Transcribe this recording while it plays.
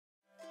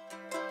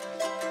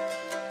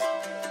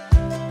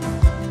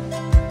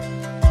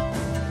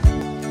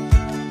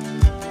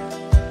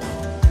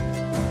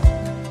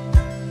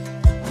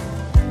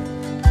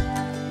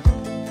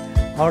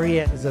AHRI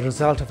is a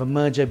result of a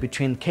merger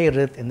between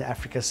KRIT and the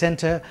Africa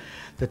Centre.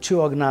 The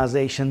two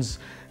organizations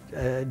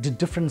did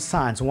different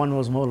science. One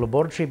was more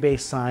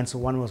laboratory-based science,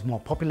 one was more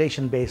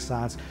population-based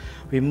science.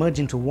 We merged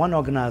into one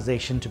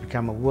organization to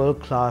become a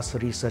world-class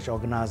research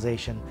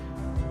organization.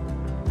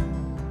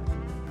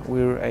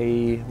 We're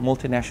a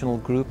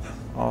multinational group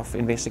of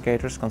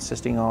investigators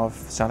consisting of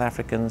South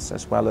Africans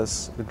as well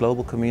as the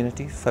global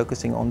community,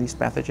 focusing on these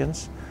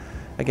pathogens.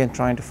 Again,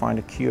 trying to find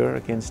a cure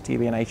against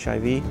TB and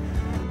HIV.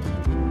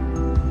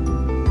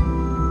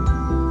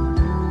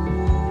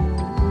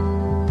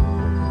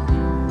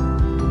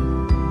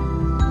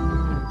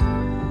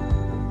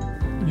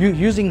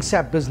 Using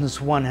SAP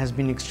Business One has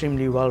been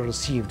extremely well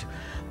received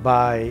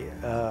by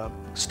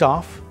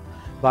staff,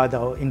 by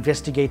the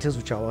investigators,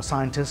 which are our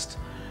scientists,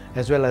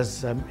 as well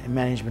as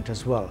management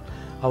as well.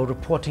 Our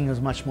reporting is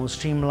much more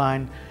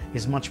streamlined,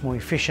 is much more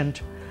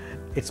efficient,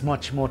 it's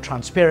much more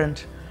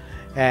transparent,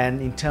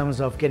 and in terms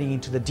of getting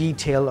into the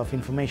detail of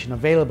information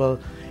available,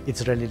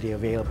 it's readily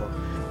available.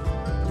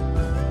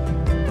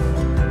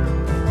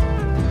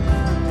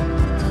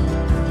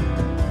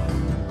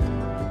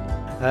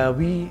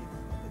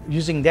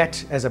 Using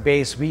that as a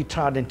base, we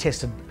tried and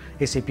tested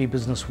SAP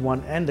Business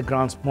One and the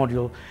grants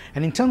module,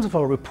 and in terms of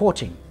our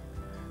reporting,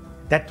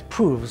 that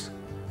proves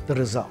the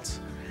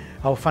results.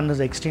 Our funders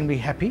are extremely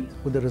happy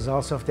with the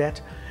results of that,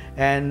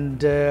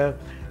 and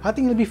I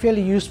think it'll be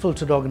fairly useful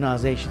to the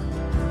organization.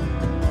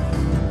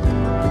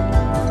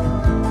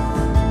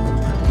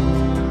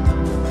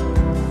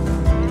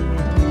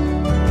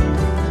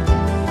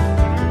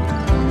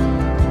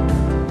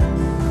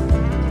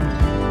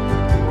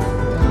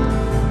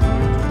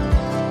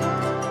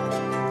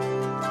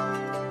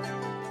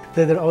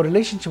 Our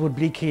relationship with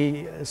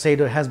Bleaky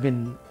Sado has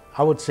been,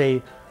 I would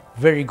say,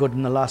 very good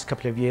in the last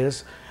couple of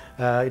years.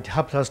 It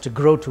helped us to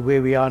grow to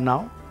where we are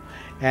now,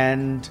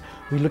 and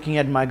we're looking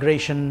at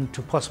migration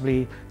to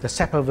possibly the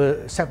SAP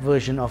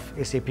version of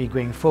SAP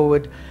going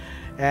forward.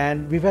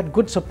 And we've had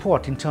good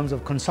support in terms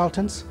of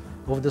consultants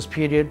over this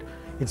period.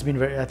 It's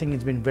been I think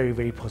it's been very,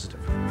 very positive.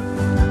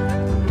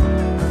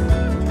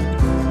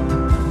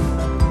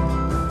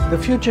 The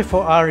future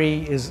for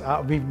AHRI is,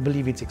 we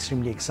believe it's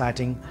extremely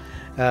exciting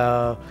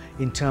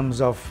in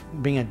terms of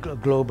being a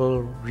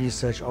global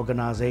research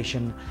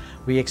organization.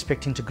 We're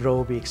expecting to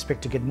grow, we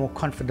expect to get more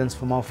confidence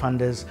from our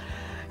funders,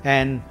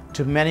 and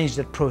to manage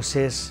that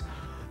process,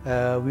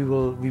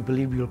 we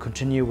believe we will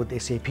continue with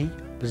SAP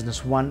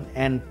Business One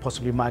and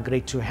possibly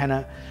migrate to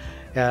HANA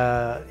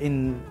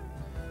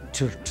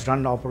to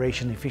run the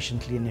operation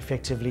efficiently and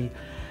effectively,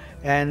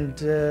 and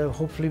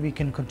hopefully we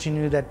can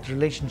continue that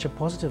relationship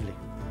positively.